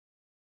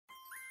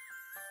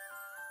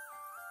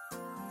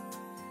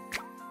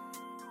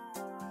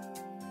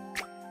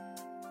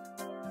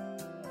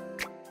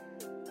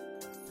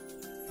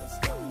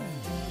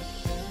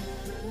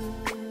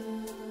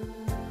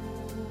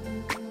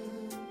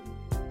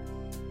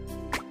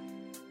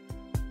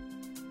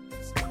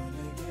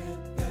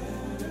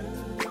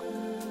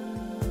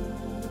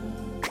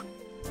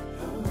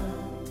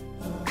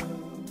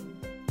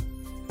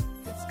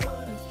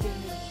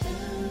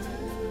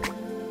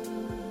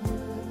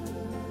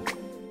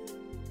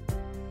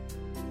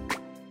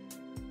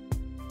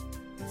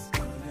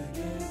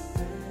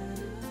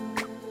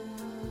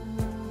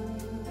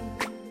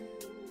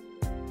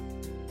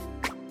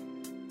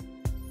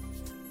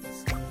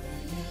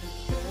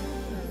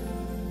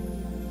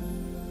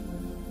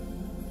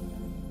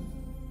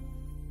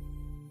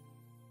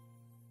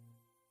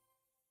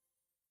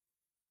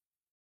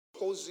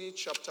Hosea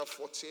chapter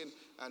 14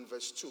 and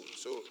verse 2.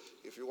 So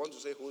if you want to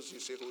say Hosea, you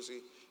say Hosea.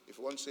 If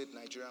you want to say it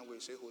Nigerian way,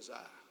 you say Hosea.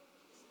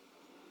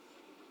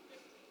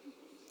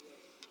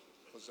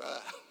 Hosea.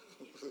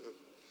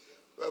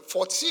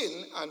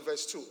 14 and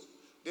verse 2.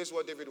 This is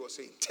what David was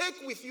saying. Take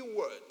with you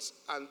words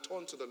and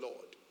turn to the Lord.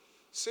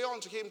 Say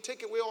unto him,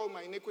 take away all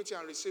my iniquity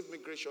and receive me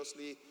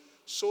graciously.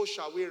 So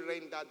shall we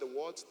render the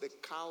words, the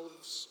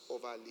calves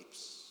of our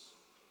lips.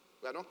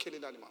 We are not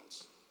killing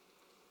animals.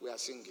 We are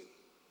singing.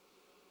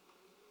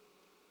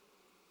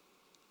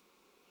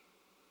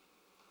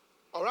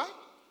 All right?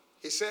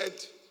 He said,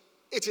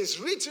 it is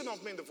written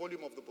of me in the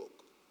volume of the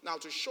book. Now,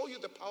 to show you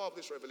the power of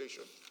this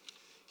revelation,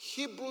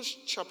 Hebrews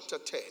chapter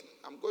 10.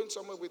 I'm going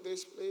somewhere with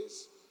this,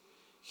 please.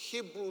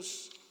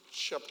 Hebrews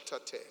chapter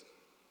 10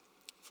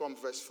 from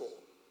verse 4.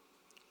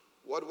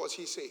 What was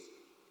he saying?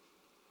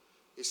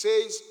 He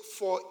says,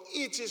 for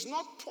it is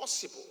not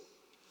possible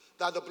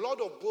that the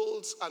blood of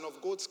bulls and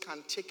of goats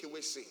can take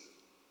away sin,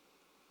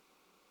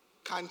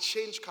 can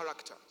change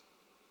character.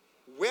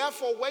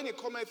 Wherefore, when he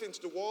cometh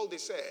into the world, they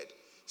said,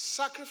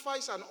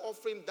 sacrifice and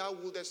offering thou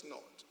wouldest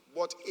not,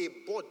 but a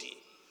body.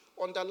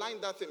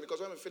 Underline that thing, because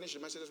when we finish the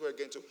message, we're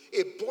going to.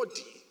 A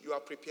body you are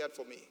prepared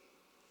for me.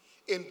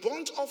 In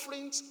burnt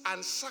offerings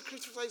and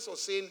sacrifice of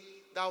sin,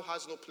 thou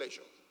hast no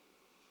pleasure.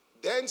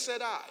 Then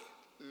said I,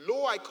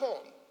 lo, I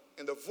come.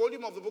 In the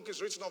volume of the book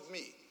is written of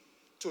me,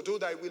 to do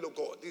thy will, O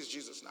God. This is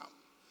Jesus now.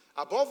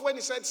 Above, when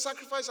he said,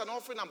 sacrifice and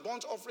offering and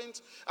burnt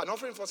offerings, and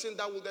offering for sin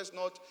thou wouldest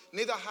not,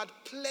 neither had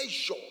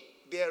pleasure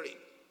therein.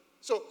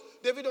 So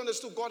David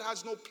understood God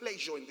has no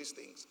pleasure in these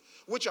things,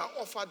 which are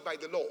offered by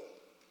the law.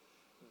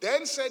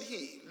 Then said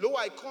he, lo,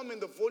 I come in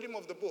the volume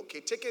of the book.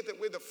 He taketh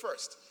away the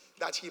first,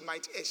 that he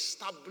might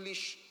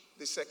establish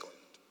the second.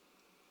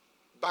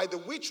 By the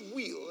which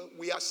will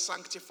we are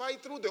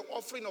sanctified through the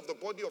offering of the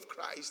body of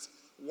Christ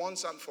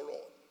once and for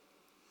all.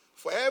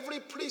 For every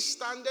priest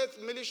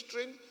standeth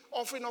ministering,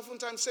 offering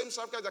oftentimes same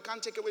sacrifice that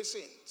can't take away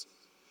sins.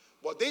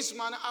 But this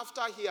man,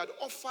 after he had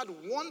offered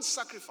one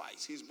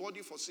sacrifice, his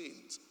body for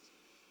sins,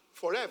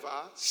 forever,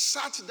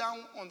 sat down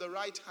on the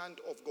right hand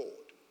of God.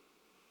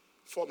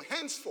 From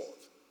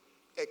henceforth,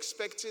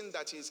 expecting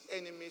that his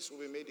enemies will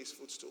be made his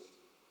footstool.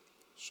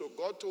 So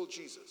God told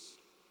Jesus,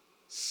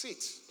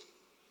 sit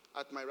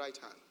at my right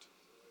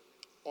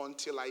hand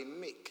until I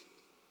make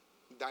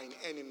thine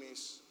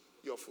enemies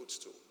your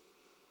footstool.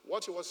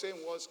 What he was saying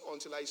was,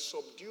 until I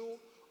subdue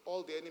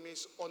all the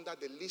enemies under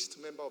the least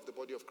member of the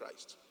body of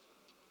Christ.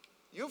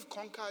 You've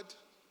conquered,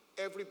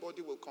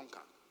 everybody will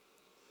conquer.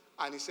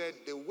 And he said,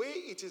 the way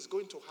it is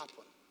going to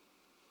happen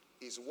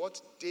is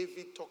what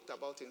David talked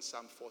about in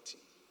Psalm 40.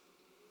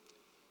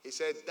 He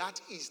said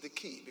that is the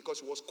key,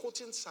 because he was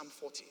quoting Psalm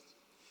 40.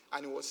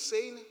 And he was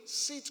saying,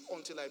 sit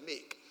until I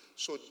make.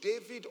 So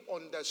David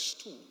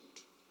understood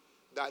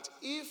that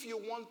if you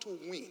want to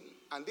win,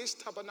 and this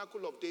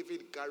tabernacle of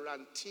David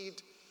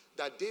guaranteed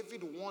that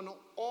David won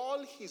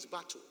all his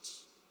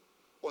battles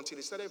until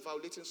he started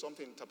violating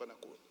something in the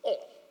tabernacle.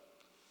 All.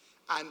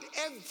 And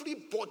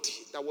everybody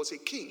that was a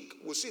king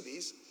will see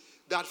this,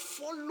 that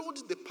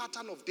followed the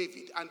pattern of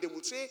David. And they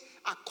would say,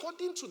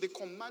 according to the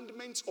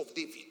commandments of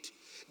David,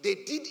 they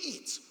did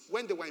it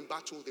when they were in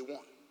battle, they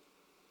won.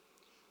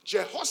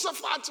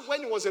 Jehoshaphat,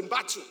 when he was in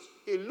battle,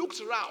 he looked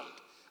around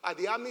at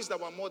the armies that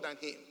were more than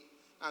him.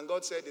 And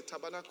God said, the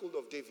tabernacle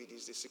of David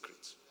is the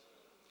secret.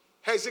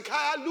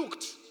 Hezekiah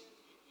looked.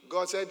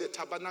 God said, the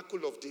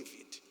tabernacle of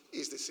David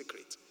is the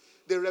secret.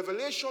 The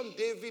revelation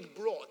David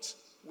brought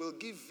will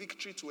give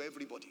victory to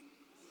everybody.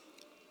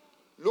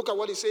 Look at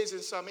what he says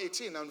in Psalm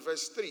 18 and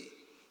verse 3.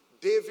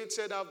 David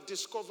said, I've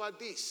discovered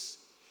this.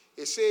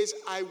 He says,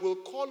 I will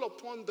call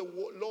upon the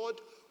Lord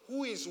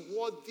who is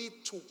worthy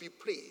to be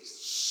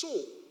praised. So,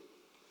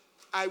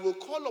 I will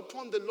call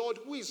upon the Lord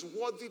who is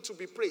worthy to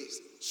be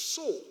praised.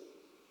 So,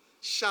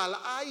 shall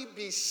I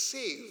be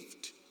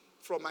saved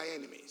from my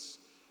enemies.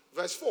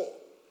 Verse 4.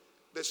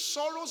 The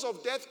sorrows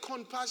of death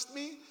compassed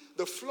me.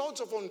 The floods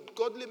of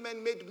ungodly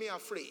men made me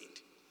afraid.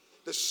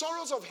 The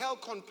sorrows of hell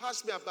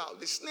compassed me about.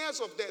 The snares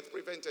of death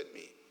prevented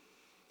me.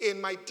 In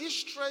my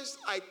distress,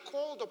 I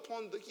called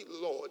upon the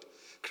Lord,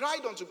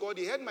 cried unto God.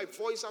 He heard my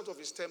voice out of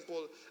his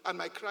temple, and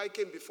my cry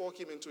came before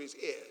him into his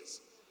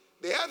ears.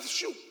 The earth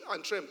shook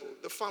and trembled,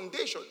 the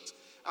foundations.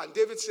 And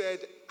David said,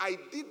 I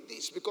did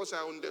this because I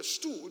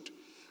understood,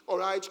 all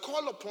right,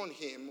 call upon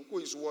him who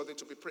is worthy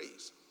to be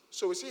praised.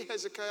 So we see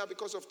Hezekiah,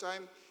 because of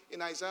time,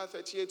 in Isaiah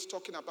 38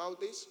 talking about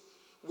this.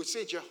 We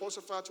see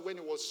Jehoshaphat when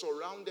he was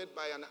surrounded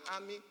by an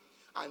army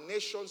and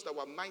nations that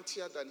were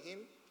mightier than him,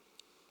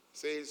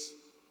 says,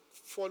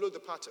 follow the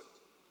pattern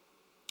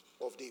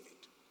of David.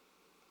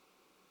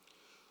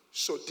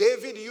 So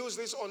David used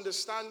this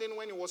understanding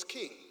when he was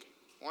king.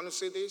 I want to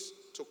say this,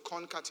 to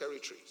conquer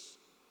territories.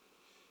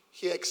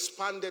 He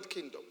expanded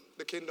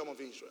the kingdom of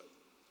Israel.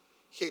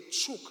 He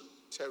took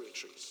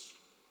territories.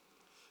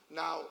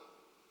 Now,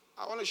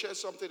 I want to share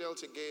something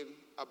else again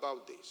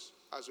about this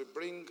as we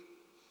bring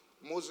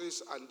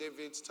Moses and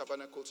David's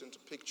tabernacles into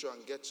picture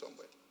and get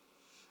somewhere.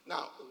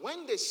 Now,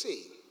 when they say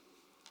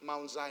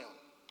Mount Zion,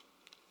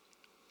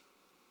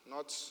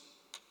 not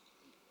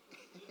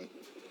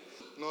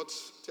not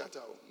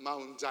theater,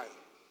 Mount Zion.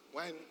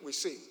 When we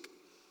sing,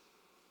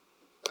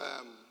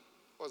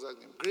 what's that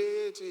name?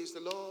 Great is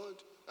the Lord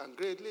and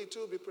greatly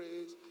to be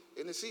praised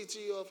in the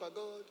city of our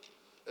God,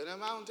 in the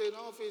mountain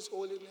of his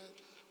holiness,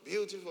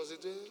 beautiful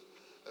city,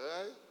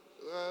 right?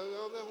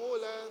 Of the whole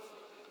earth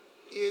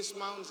is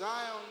Mount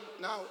Zion.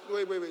 Now,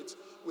 wait.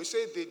 We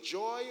say the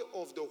joy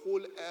of the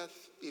whole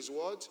earth is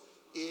what?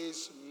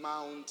 Is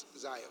Mount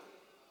Zion.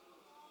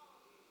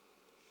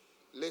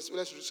 Let's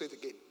say it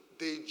again.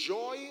 The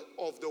joy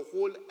of the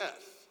whole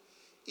earth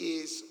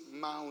is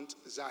Mount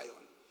Zion.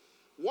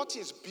 What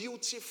is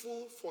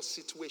beautiful for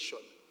situation?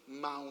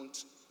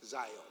 Mount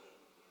Zion.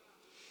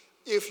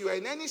 If you are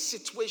in any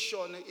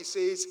situation, it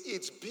says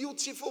it's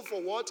beautiful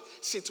for what?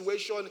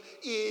 Situation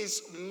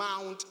is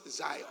Mount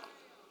Zion.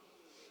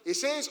 It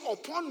says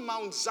upon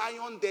Mount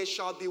Zion there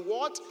shall be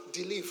what?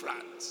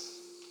 Deliverance.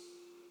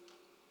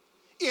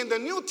 In the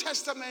New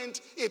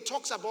Testament, it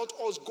talks about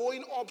us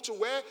going up to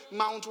where?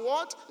 Mount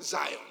what?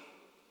 Zion.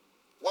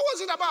 What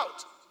was it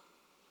about?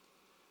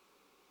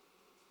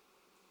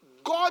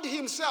 God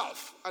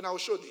himself, and I'll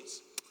show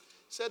this,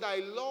 said, I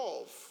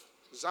love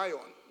Zion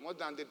more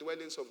than the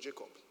dwellings of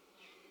Jacob.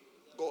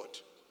 God.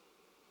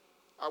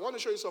 I want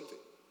to show you something.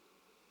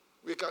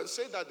 We can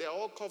say that they are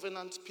all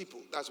covenant people.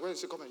 That's when you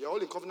say covenant. You're all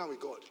in covenant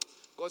with God.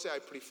 God said, I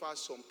prefer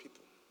some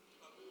people.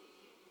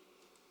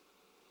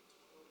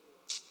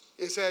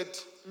 He said,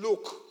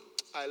 look,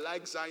 I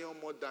like Zion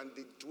more than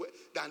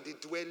the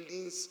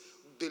dwellings.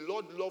 The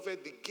Lord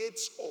loveth the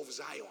gates of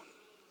Zion.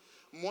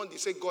 More, he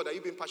said, God, are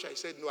you being partial? He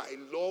said, no, I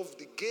love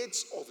the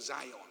gates of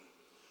Zion.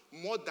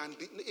 More than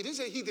it didn't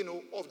say hidden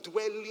of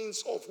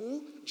dwellings of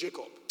who?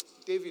 Jacob.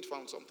 David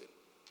found something.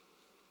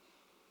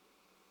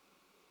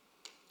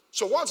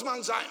 So what's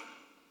Mount Zion?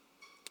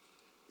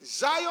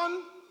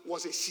 Zion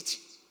was a city.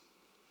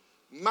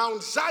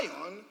 Mount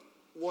Zion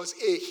was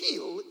a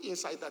hill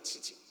inside that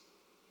city.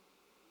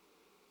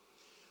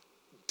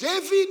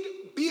 David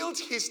built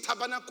his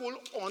tabernacle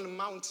on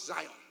Mount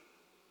Zion.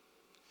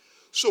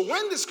 So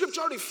when the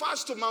scripture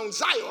refers to Mount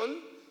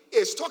Zion,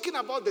 it's talking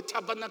about the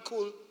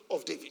tabernacle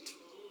of David.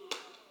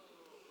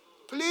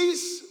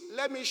 Please,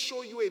 let me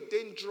show you a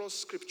dangerous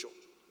scripture.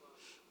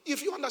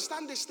 If you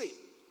understand this thing,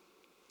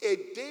 a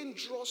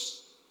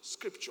dangerous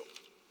scripture,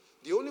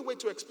 the only way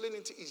to explain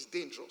it is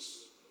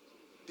dangerous.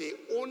 The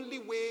only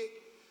way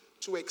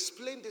to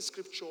explain the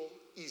scripture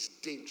is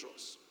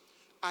dangerous.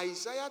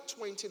 Isaiah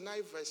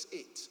 29 verse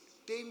 8,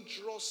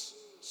 dangerous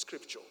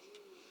scripture.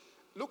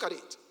 Look at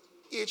it.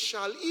 It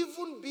shall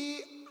even be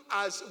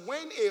as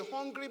when a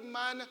hungry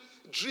man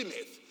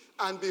dreameth,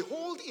 and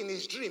behold, in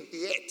his dream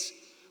he ate.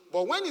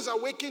 But when he's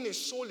awakened,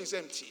 his soul is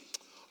empty.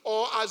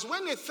 Or as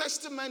when a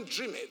thirsty man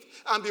dreameth,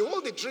 and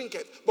behold, he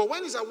drinketh. But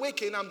when he's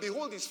awakened, and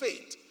behold, he's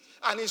faint,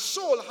 and his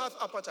soul hath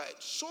appetite.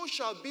 So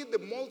shall be the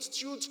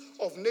multitude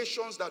of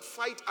nations that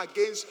fight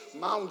against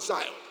Mount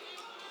Zion.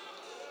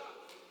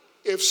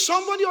 If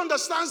somebody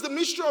understands the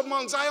mystery of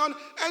Mount Zion,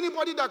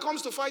 anybody that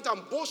comes to fight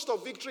and boast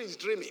of victory is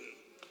dreaming.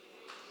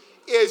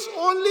 It's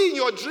only in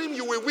your dream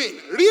you will win.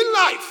 Real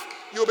life,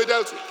 you'll be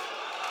dealt with.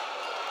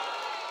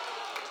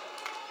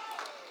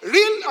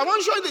 I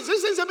want to show you this.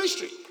 This is a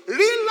mystery.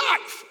 Real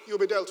life, you'll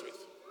be dealt with.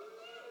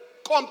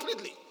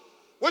 Completely.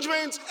 Which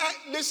means,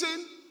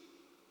 listen,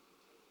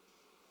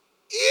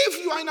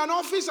 if you are in an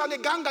office and a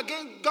gang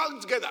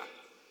together,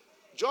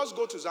 just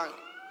go to Zion.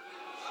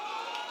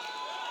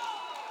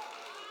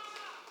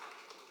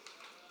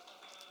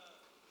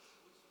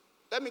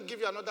 Let me give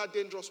you another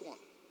dangerous one.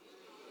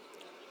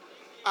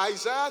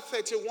 Isaiah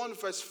 31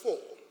 verse 4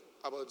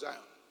 about Zion.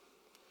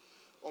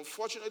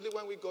 Unfortunately,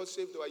 when we got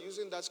saved, they were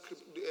using that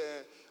script,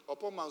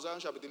 upon Mount Zion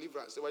shall be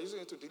deliverance. They were using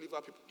it to deliver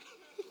people.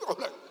 All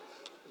right.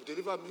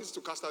 Deliver means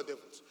to cast out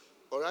devils.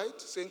 All right?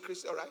 Saint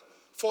Christ, all right?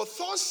 For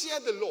thus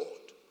saith the Lord,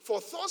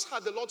 for thus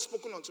hath the Lord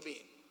spoken unto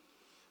me,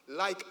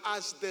 like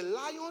as the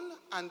lion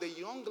and the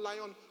young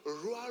lion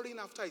roaring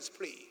after his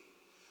prey,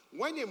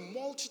 when a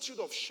multitude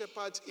of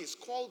shepherds is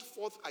called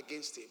forth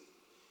against him,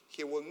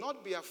 he will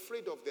not be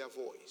afraid of their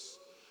voice,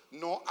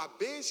 nor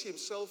abase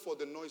himself for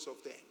the noise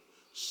of them.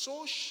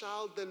 So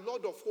shall the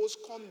Lord of hosts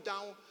come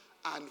down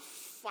and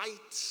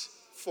fight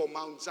for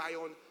Mount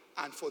Zion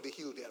and for the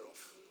hill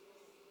thereof.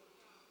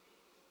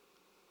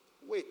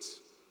 Wait.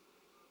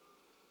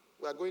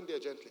 We are going there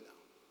gently now.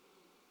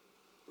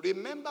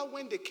 Remember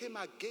when they came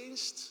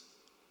against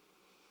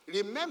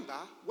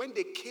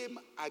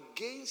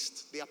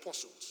the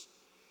apostles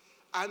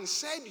and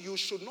said you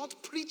should not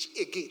preach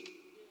again.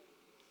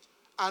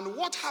 And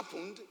what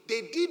happened?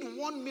 They did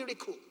one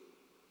miracle.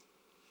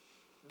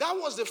 That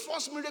was the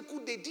first miracle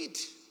they did.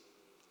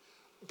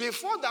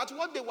 Before that,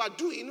 what they were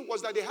doing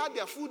was that they had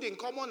their food in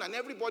common and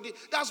everybody,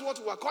 that's what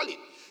we were calling.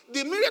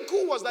 The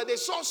miracle was that they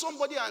saw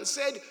somebody and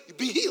said,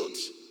 be healed.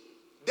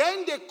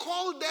 Then they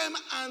called them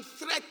and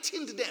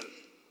threatened them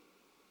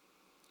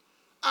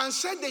and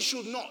said they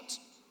should not.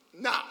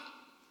 Now,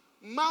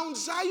 Mount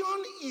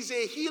Zion is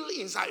a hill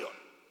in Zion.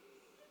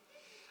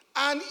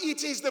 And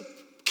it is the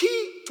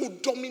key to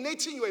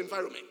dominating your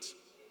environment.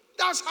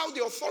 That's how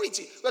the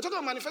authority, we're talking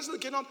about manifesting the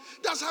kingdom,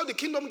 that's how the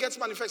kingdom gets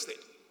manifested.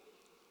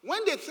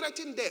 When they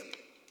threatened them,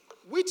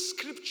 which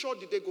scripture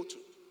did they go to?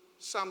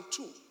 Psalm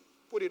 2.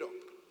 Put it up.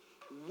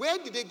 Where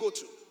did they go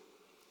to?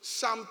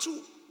 Psalm 2.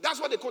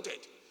 That's what they quoted.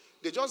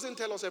 They just didn't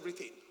tell us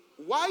everything.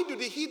 Why do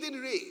the heathen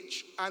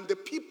rage and the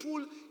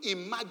people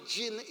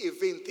imagine a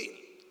vain thing?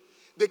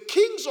 The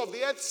kings of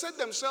the earth set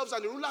themselves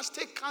and the rulers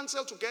take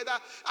counsel together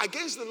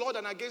against the Lord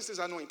and against his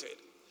anointed.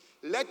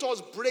 Let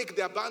us break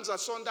their bands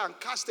asunder and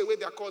cast away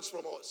their cords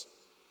from us.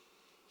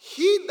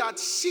 He that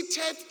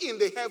sitteth in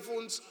the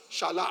heavens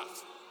shall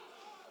laugh.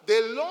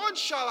 The Lord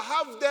shall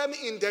have them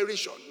in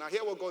derision. Now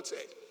hear what God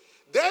said.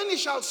 Then he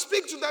shall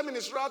speak to them in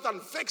his wrath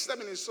and vex them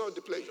in his sore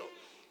displeasure.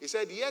 He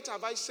said, yet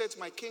have I set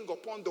my king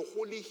upon the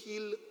holy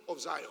hill of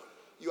Zion.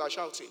 You are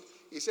shouting.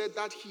 He said,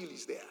 that hill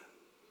is there.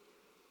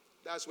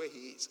 That's where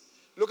he is.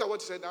 Look at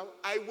what he said now.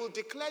 I will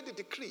declare the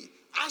decree.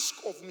 Ask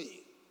of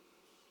me.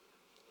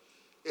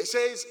 It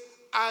says,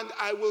 and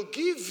I will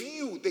give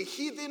you the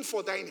heathen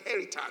for thy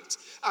inheritance,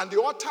 and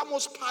the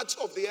uttermost parts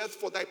of the earth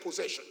for thy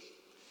possession.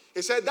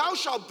 He said, thou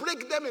shalt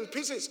break them in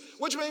pieces,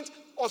 which means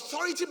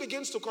authority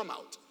begins to come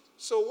out.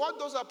 So what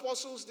those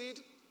apostles did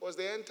was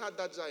they entered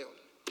that Zion.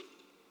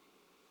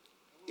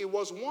 It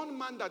was one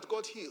man that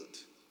got healed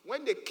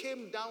when they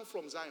came down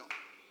from Zion.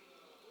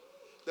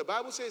 The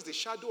Bible says the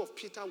shadow of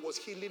Peter was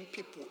healing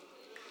people.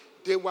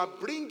 They were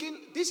bringing,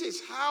 this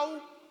is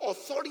how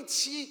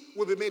authority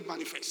will be made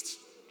manifest.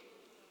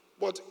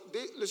 But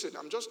listen,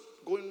 I'm just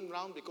going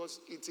around because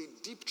it's a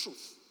deep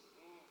truth.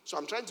 So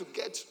I'm trying to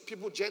get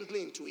people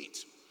gently into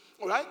it.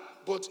 All right?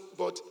 But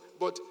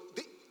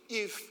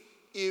if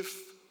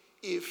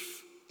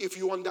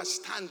you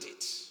understand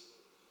it,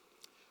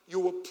 you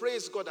will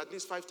praise God at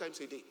least 5 times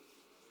a day.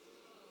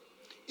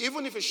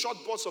 Even if it's short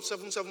bursts of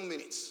 7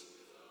 minutes.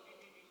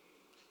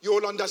 You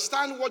will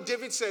understand what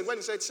David said when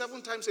he said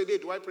 7 times a day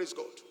do I praise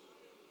God.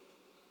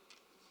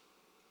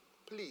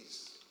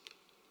 Please.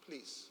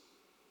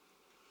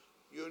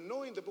 You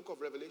know, in the book of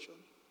Revelation,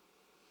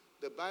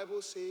 the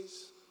Bible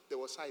says there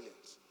was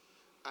silence.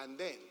 And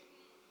then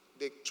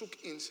they took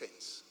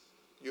incense,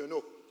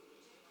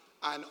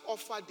 and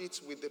offered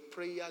it with the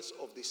prayers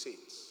of the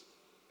saints.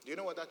 Do you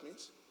know what that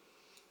means?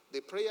 The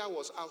prayer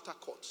was outer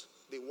court.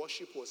 The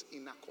worship was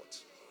inner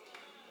court.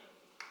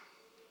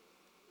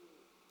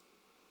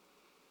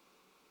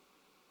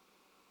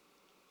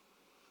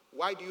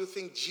 Why do you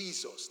think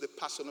Jesus, the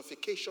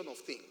personification of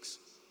things,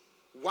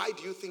 why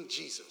do you think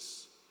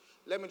Jesus?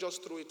 Let me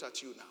just throw it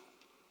at you now.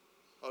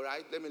 All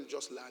right? Let me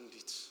just land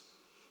it.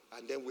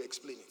 And then we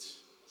explain it.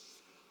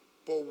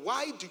 But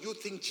why do you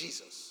think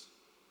Jesus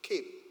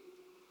came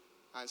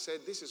and said,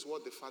 this is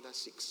what the Father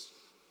seeks?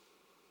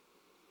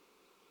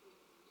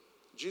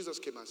 Jesus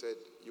came and said,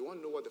 you want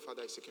to know what the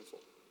Father is seeking for?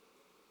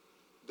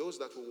 Those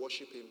that will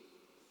worship him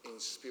in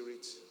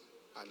spirit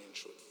and in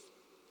truth.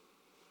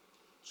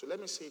 So let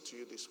me say it to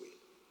you this way.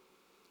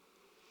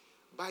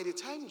 By the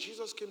time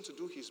Jesus came to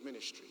do his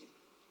ministry,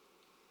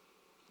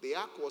 the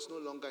ark was no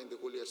longer in the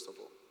holiest of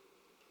all.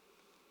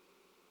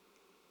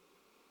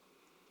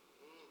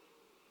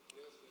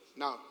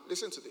 Now,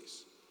 listen to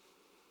this.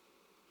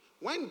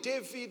 When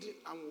David,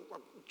 I'm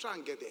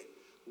trying to get there.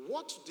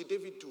 What did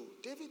David do?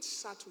 David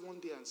sat one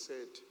day and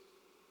said,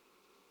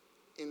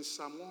 in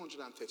Psalm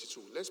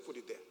 132, let's put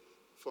it there,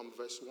 from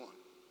verse 1.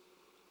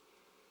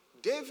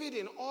 David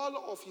in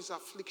all of his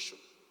affliction.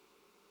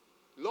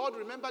 Lord,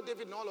 remember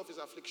David in all of his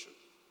affliction.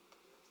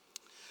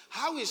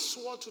 How he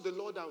swore to the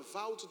Lord and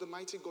vowed to the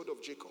mighty God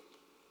of Jacob.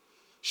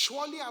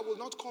 Surely I will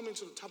not come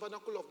into the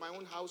tabernacle of my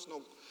own house,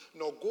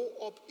 nor go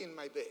up in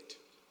my bed.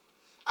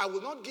 I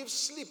will not give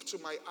sleep to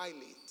my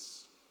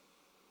eyelids.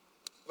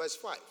 Verse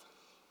 5.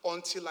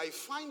 Until I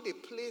find a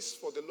place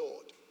for the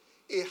Lord,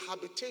 a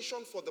habitation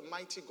for the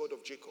mighty God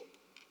of Jacob.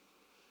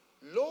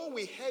 Lo,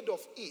 we heard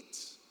of it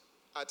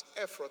at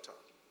Ephrata.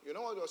 You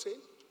know what I was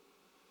saying?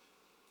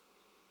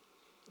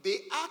 The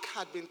ark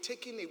had been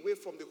taken away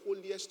from the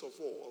holiest of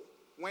all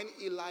when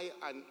Eli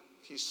and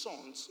his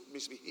sons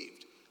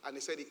misbehaved. And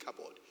they said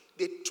Ichabod.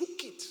 They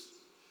took it.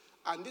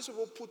 And these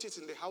people put it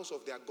in the house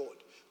of their God.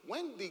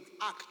 When the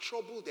ark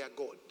troubled their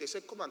God, they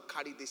said, come and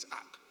carry this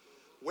ark.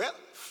 Well,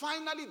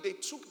 finally they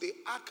took the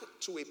ark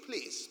to a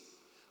place,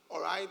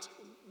 all right,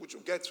 which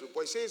we'll get to.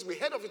 But he says, we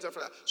heard of it,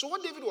 Ephrata. So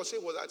what David was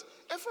saying was that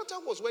Ephrata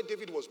was where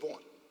David was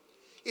born.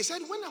 He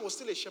said, when I was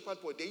still a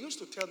shepherd boy, they used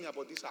to tell me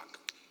about this ark.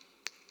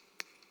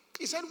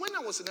 He said, when I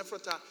was in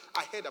Ephrata,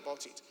 I heard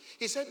about it.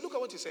 He said, look at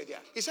what he said here.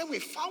 He said, we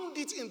found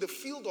it in the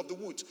field of the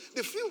woods.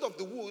 The field of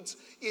the woods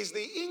is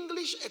the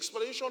English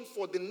explanation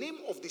for the name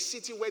of the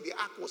city where the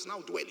ark was now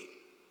dwelling.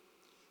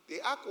 The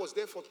ark was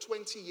there for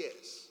 20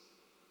 years.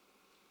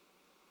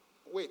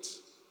 Wait.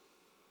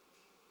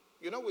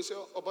 You know, we say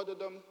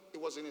Obadedom,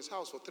 it was in his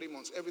house for 3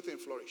 months. Everything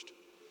flourished.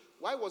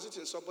 Why was it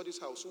in somebody's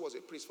house who was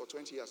a priest for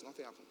 20 years?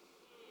 Nothing happened.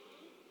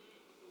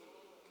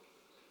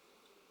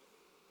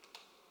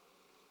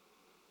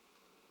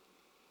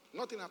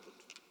 Nothing happened.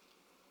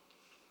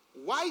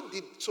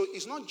 So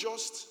it's not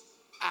just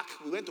ark.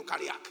 We went to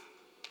carry ark.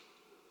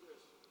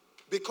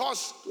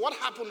 Because what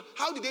happened?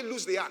 How did they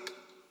lose the ark?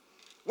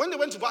 When they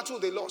went to battle,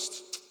 they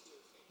lost.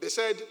 They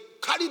said,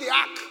 carry the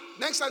ark.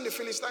 Next time the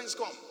Philistines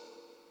come,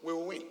 we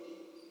will win.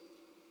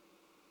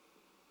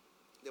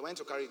 They went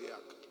to carry the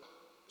ark.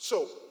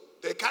 So,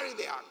 they carried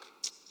the ark.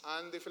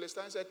 And the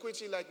Philistines said,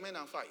 quit ye like men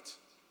and fight.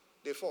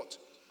 They fought.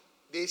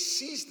 They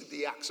seized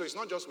the ark. So it's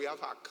not just we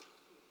have ark.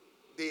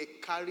 They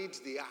carried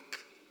the ark.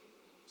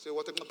 So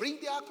what? Bring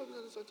the ark.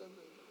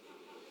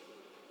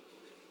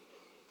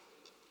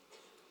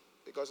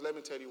 Because let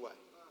me tell you why.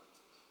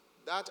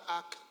 That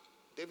ark,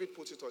 David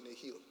put it on a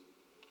hill.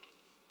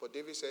 But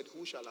David said,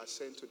 who shall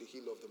ascend to the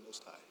hill of the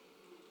Most High?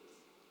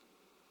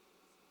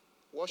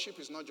 Worship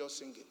is not just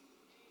singing.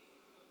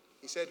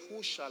 He said,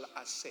 who shall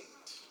ascend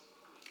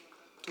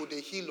to the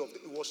hill of the...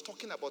 He was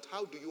talking about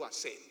how do you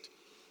ascend.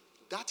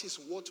 That is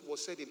what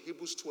was said in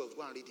Hebrews 12.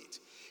 Go and read it.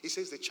 He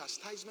says the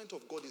chastisement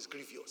of God is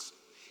grievous.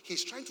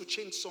 He's trying to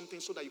change something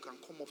so that you can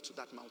come up to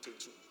that mountain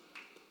too.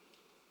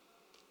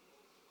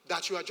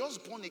 That you are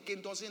just born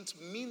again doesn't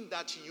mean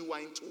that you are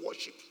into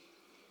worship.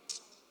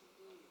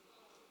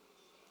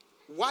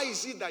 Why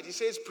is it that he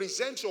says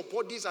present your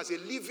bodies as a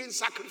living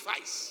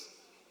sacrifice?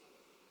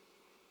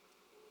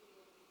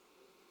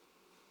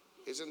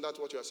 Isn't that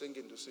what you are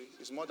singing to see?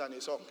 It's more than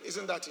a song.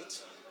 Isn't that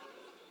it?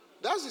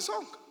 That's the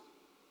song.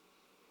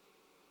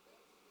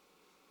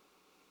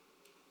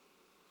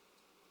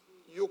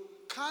 You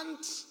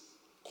can't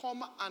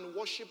come and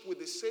worship with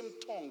the same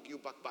tongue you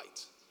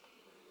backbite.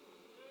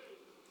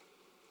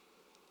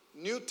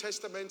 New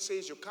Testament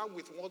says you can't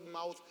with one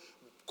mouth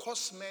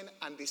curse men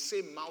and the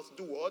same mouth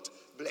do what?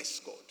 Bless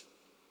God.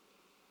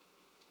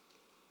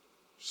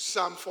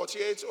 Psalm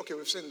 48. Okay,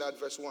 we've seen that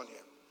verse 1 here.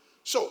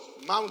 So,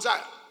 Mount Zion.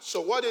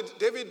 So what did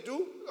David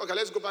do? Okay,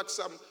 let's go back to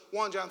Psalm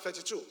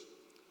 132.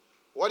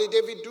 What did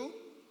David do?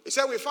 He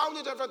said, we found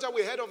it every time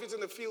we heard of it in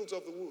the fields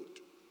of the wood.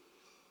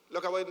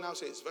 Look at what it now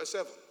says. Verse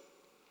 7.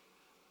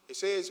 It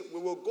says, we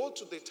will go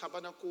to the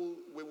tabernacle.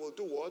 We will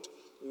do what?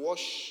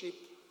 Worship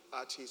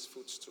at his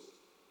footstool.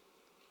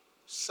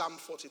 Psalm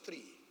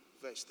 43,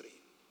 verse 3.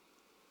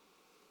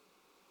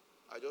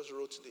 I just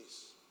wrote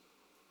this.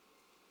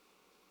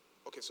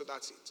 Okay, so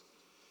that's it.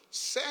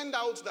 Send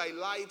out thy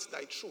light,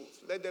 thy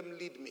truth. Let them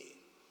lead me.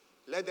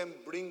 Let them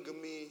bring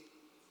me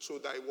to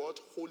thy what?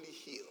 Holy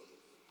hill.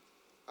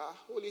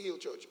 Holy hill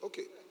church.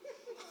 Okay.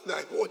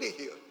 Thy holy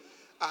hill.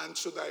 And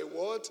to thy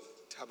what?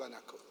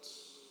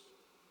 Tabernacles.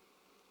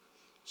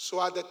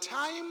 So at the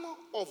time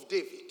of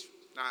David,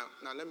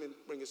 now let me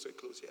bring this to a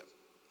close here.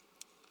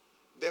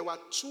 There were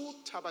 2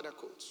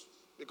 tabernacles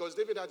because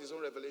David had his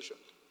own revelation.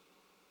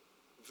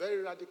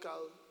 Very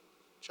radical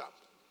chap.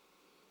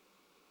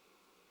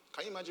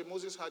 Can you imagine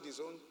Moses had his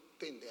own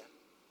thing there?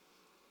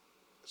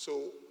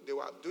 So they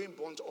were doing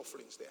burnt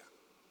offerings there.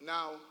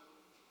 Now,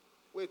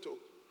 wait,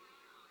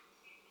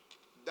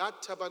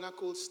 that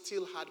tabernacle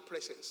still had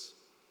presence.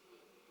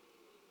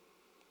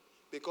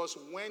 Because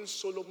when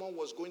Solomon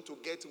was going to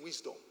get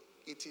wisdom,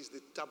 it is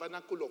the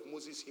tabernacle of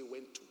Moses he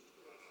went to.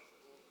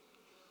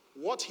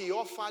 What he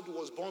offered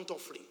was burnt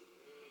offering.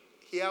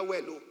 Here,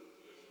 well,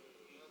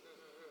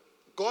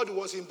 God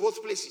was in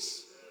both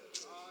places.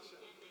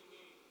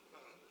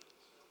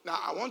 Now,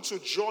 I want to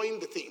join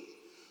the thing.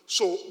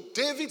 So,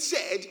 David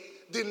said,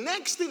 the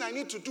next thing I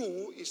need to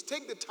do is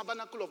take the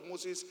tabernacle of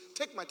Moses,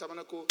 take my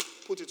tabernacle,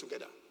 put it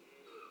together.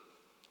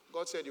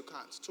 God said, you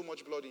can't. Too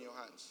much blood in your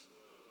hands.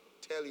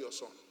 Tell your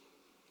son.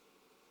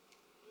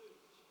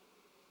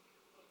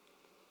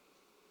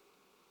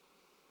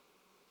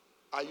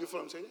 Are you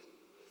following what I'm saying?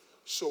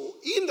 So,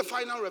 in the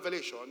final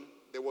revelation,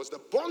 there was the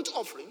burnt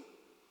offering,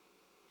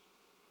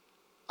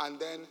 and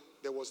then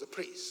there was the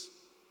praise.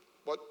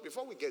 But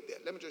before we get there,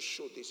 let me just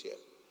show this here.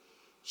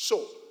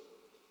 So,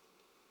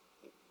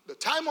 the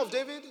time of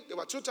David, there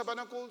were 2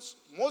 tabernacles.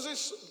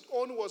 Moses'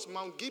 own was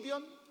Mount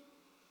Gibeon.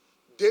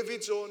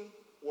 David's own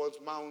was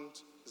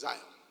Mount Zion.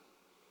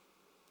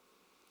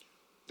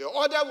 The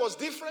order was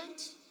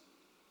different.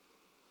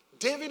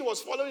 David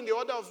was following the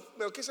order of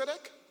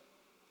Melchizedek.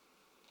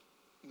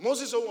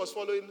 Moses' own was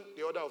following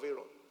the order of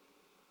Aaron.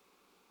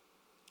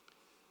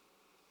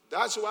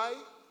 That's why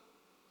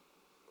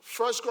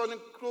 1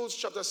 Chronicles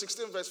chapter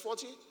 16 verse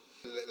 40.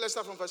 Let's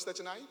start from verse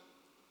 39.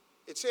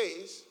 It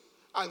says,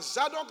 and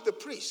Zadok the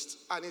priest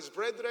and his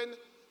brethren,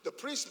 the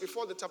priests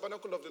before the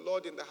tabernacle of the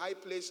Lord in the high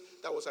place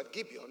that was at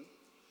Gibeon,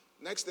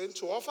 next then,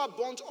 to offer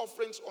burnt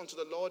offerings unto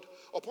the Lord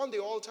upon the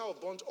altar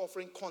of burnt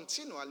offering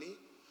continually,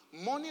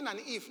 morning and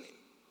evening,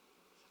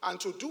 and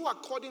to do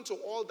according to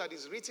all that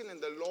is written in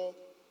the law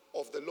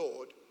of the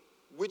Lord,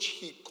 which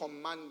he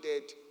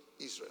commanded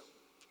Israel.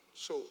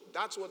 So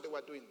that's what they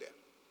were doing there.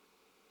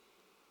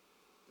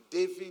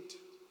 David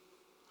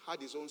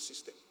had his own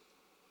system.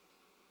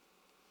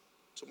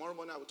 Tomorrow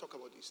morning I will talk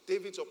about this.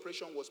 David's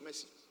operation was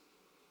mercy.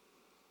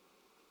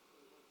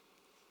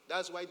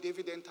 That's why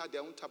David entered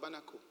their own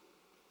tabernacle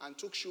and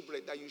took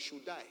shewbread that you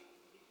should die.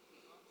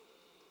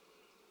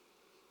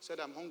 Said,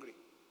 I'm hungry.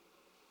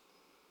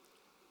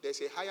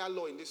 There's a higher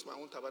law in this my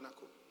own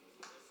tabernacle.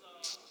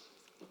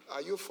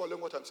 Are you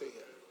following what I'm saying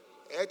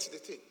here? Ate the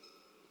thing.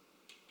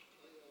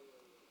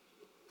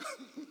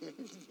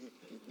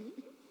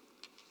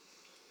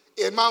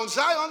 In Mount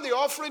Zion, the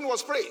offering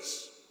was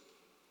praise.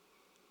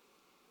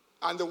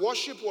 And the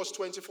worship was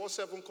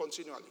 24/7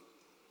 continually.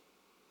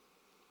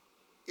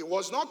 It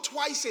was not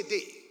twice a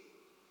day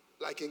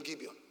like in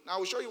Gibeon. Now I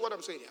will show you what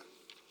I'm saying here.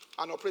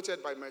 And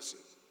operated by mercy.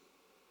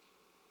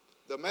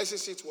 The mercy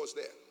seat was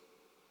there.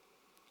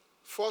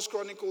 1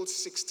 Chronicles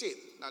 16.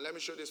 Now let me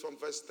show this from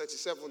verse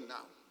 37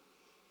 now.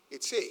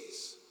 It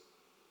says,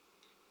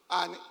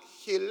 and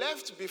he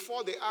left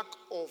before the ark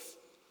of,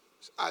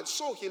 and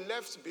so he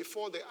left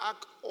before the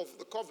ark of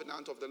the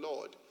covenant of the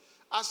Lord,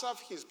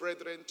 Asaph his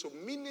brethren, to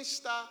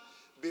minister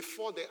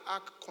before the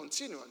ark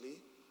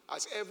continually,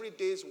 as every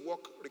day's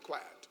work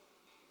required.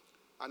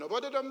 And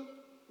Obed-Edom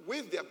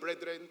with their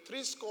brethren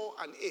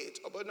 68,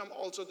 Obed-Edom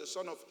also the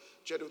son of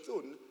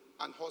Jeduthun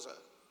and Hosea.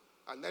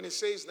 And then it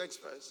says, next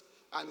verse,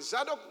 and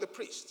Zadok the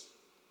priest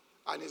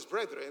and his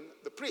brethren,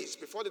 the priests,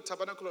 before the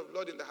tabernacle of the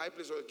Lord in the high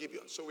place of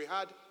Gibeon. So we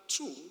had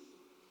two.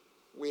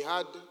 We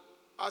had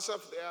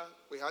Asaph there,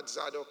 we had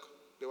Zadok.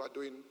 They were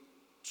doing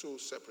two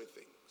separate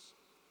things.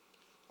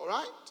 All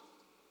right?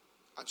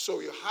 And so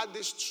you had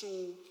these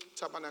two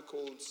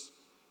tabernacles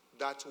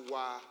that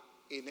were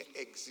in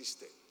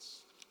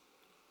existence.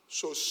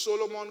 So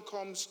Solomon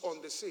comes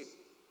on the scene.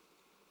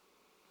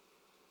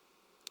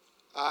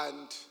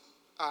 And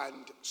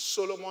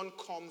Solomon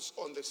comes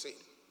on the scene.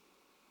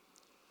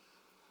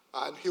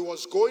 And he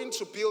was going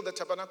to build the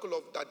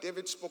tabernacle that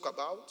David spoke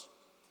about.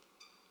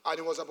 And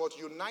it was about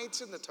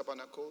uniting the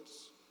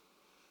tabernacles.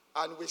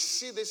 And we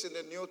see this in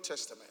the New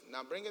Testament.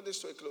 Now bringing this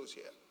to a close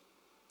here.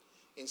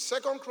 In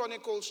 2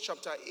 Chronicles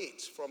chapter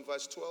 8 from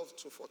verse 12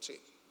 to 14.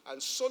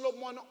 And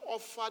Solomon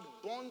offered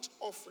burnt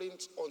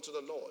offerings unto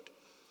the Lord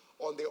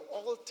on the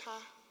altar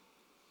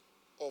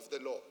of the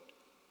Lord,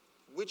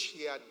 which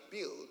he had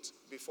built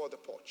before the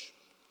porch.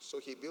 So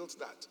he built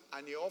that,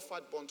 and he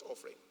offered burnt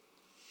offering.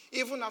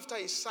 Even after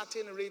a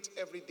certain rate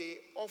every day,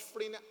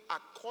 offering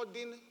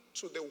according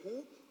to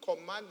the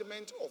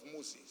commandment of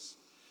Moses.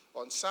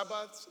 On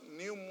Sabbath,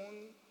 new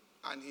moon,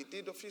 and he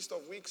did the Feast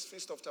of Weeks,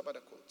 Feast of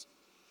Tabernacles.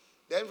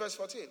 Then verse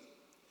 14.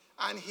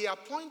 And he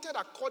appointed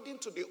according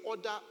to the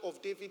order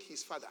of David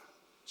his father.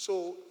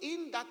 So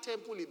in that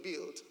temple he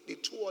built, the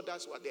two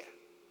orders were there.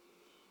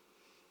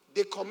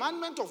 The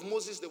commandment of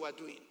Moses they were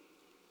doing.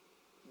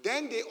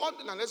 Then the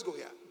order, now let's go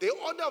here. The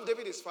order of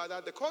David his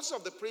father, the course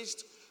of the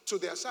priest to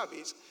their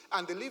service,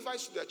 and the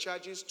Levites to their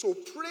charges, to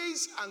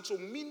praise and to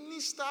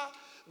minister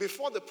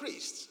before the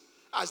priests,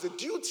 as the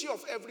duty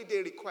of every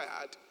day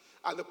required,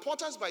 and the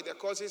porters by their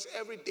causes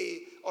every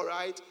day, all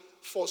right,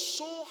 for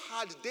so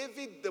had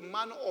David the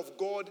man of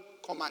God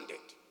commanded.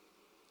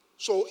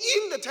 So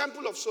in the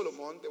temple of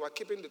Solomon, they were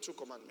keeping the two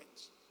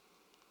commandments.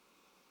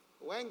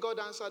 When God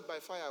answered by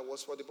fire, it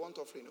was for the burnt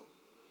offering. No.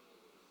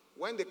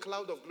 When the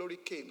cloud of glory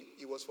came,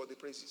 it was for the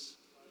praises.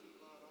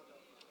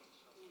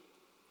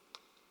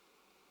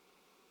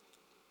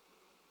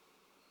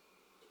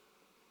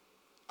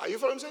 Are you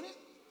following me?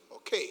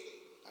 Okay.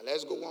 Now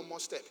let's go one more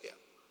step here.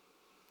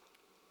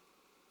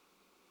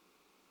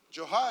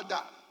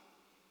 Jehoiada,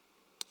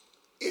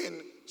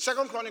 in 2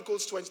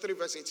 Chronicles 23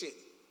 verse 18,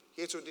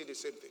 he too did the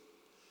same thing.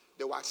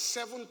 There were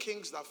 7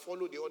 kings that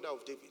followed the order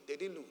of David. They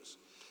didn't lose.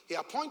 He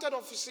appointed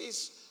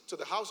officers to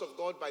the house of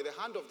God by the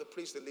hand of the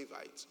priests, the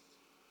Levites,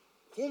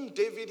 whom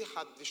David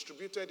had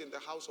distributed in the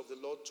house of the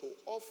Lord to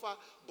offer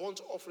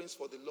burnt offerings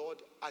for the Lord,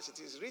 as it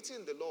is written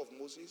in the law of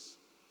Moses,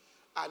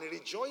 and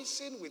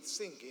rejoicing with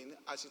singing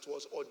as it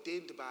was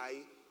ordained by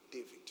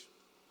David.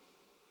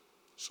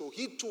 So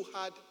he too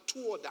had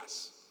 2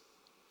 orders.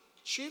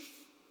 Chief,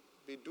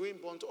 be doing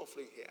burnt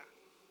offering here.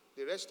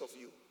 The rest of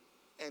you,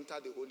 enter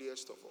the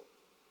holiest of all.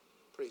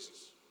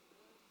 Praises.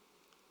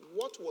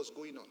 What was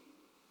going on?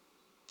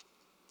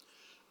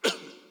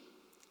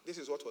 This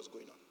is what was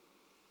going on.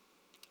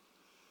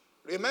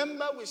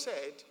 Remember we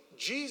said,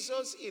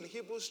 Jesus in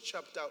Hebrews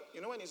chapter,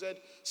 you know when he said,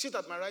 sit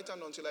at my right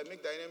hand until I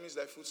make thy enemies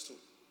thy footstool.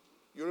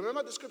 You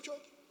remember the scripture?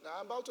 Now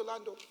I'm about to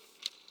land up.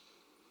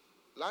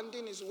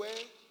 Landing is where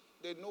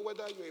they know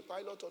whether you're a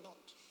pilot or not.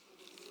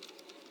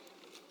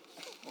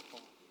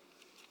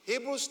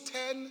 Hebrews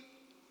 10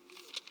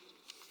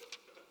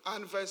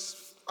 and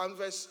verse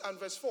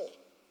 4.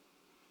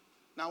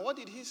 Now what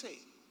did he say?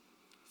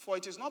 For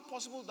it is not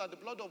possible that the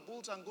blood of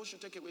bulls and goats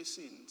should take away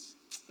sins.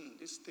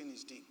 This thing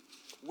is deep.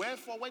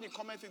 Wherefore, when he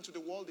cometh into the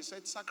world, he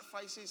said,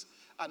 sacrifices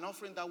and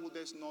offering thou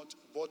wouldest not,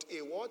 but a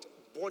what?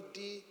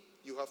 Body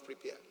you have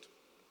prepared.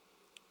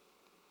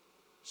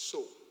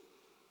 So,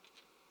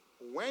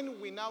 when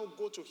we now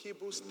go to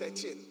Hebrews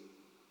 13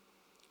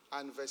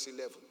 and verse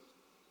 11.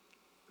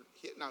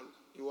 Now,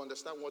 you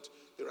understand what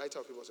the writer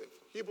of Hebrews said.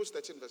 Hebrews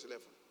 13 verse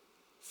 11.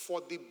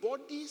 For the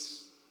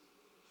bodies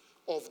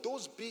of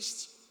those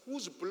beasts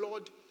whose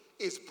blood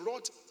is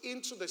brought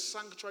into the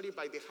sanctuary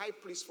by the high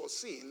priest for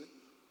sin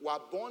were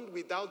burned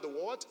without the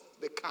what?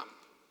 The camp.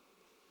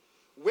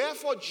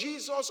 Wherefore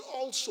Jesus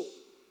also,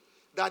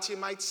 that he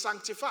might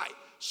sanctify.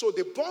 So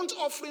the burnt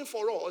offering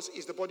for us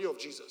is the body of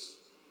Jesus.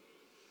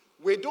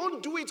 We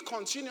don't do it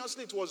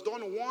continuously. It was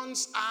done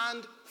once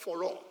and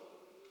for all.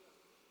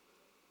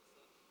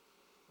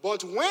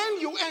 But when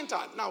you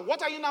entered, now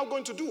what are you now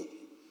going to do?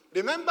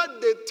 Remember,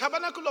 the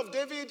tabernacle of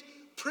David,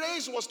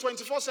 praise was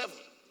 24/7.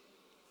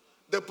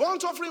 The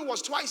burnt offering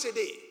was twice a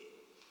day.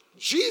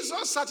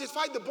 Jesus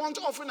satisfied the burnt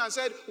offering and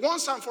said,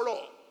 once and for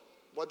all.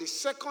 But the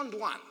second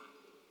one,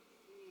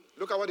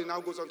 look at what it now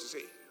goes on to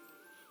say.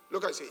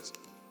 Look at it says,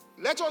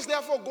 let us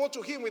therefore go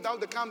to him without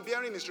the camp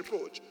bearing his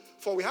reproach.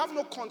 For we have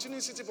no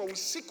continuing city, but we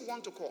seek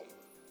one to come.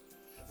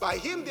 By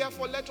him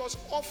therefore let us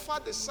offer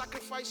the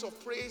sacrifice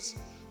of praise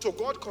to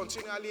God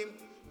continually.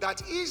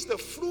 That is the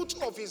fruit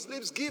of his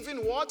lips, giving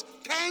what?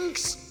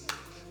 Thanks.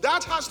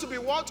 That has to be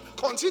what?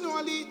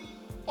 Continually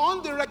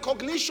on the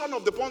recognition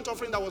of the burnt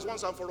offering that was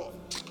once and for all.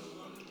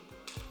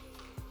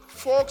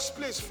 Folks,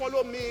 please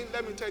follow me.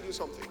 Let me tell you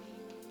something.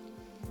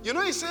 You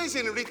know, it says,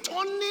 in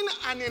returning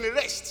and in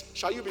rest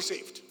shall you be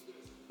saved.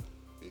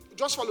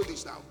 Just follow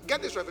this now.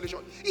 Get this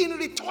revelation. In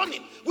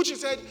returning, which he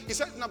said,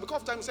 now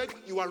because of time, he said,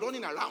 you are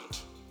running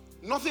around.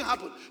 Nothing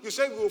happened. You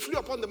said, we will flee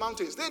upon the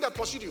mountains. They that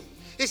pursued you.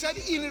 He said,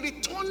 in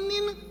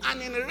returning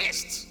and in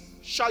rest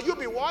shall you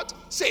be what?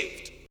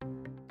 Saved.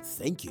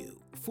 Thank you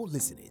for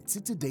listening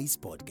to today's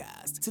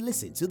podcast. To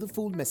listen to the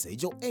full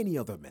message or any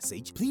other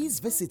message, please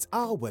visit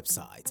our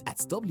website at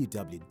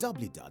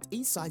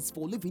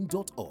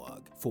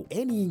www.insightsforliving.org. For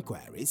any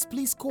inquiries,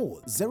 please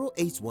call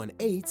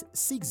 0818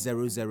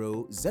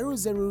 600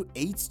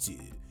 0082.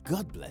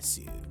 God bless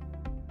you.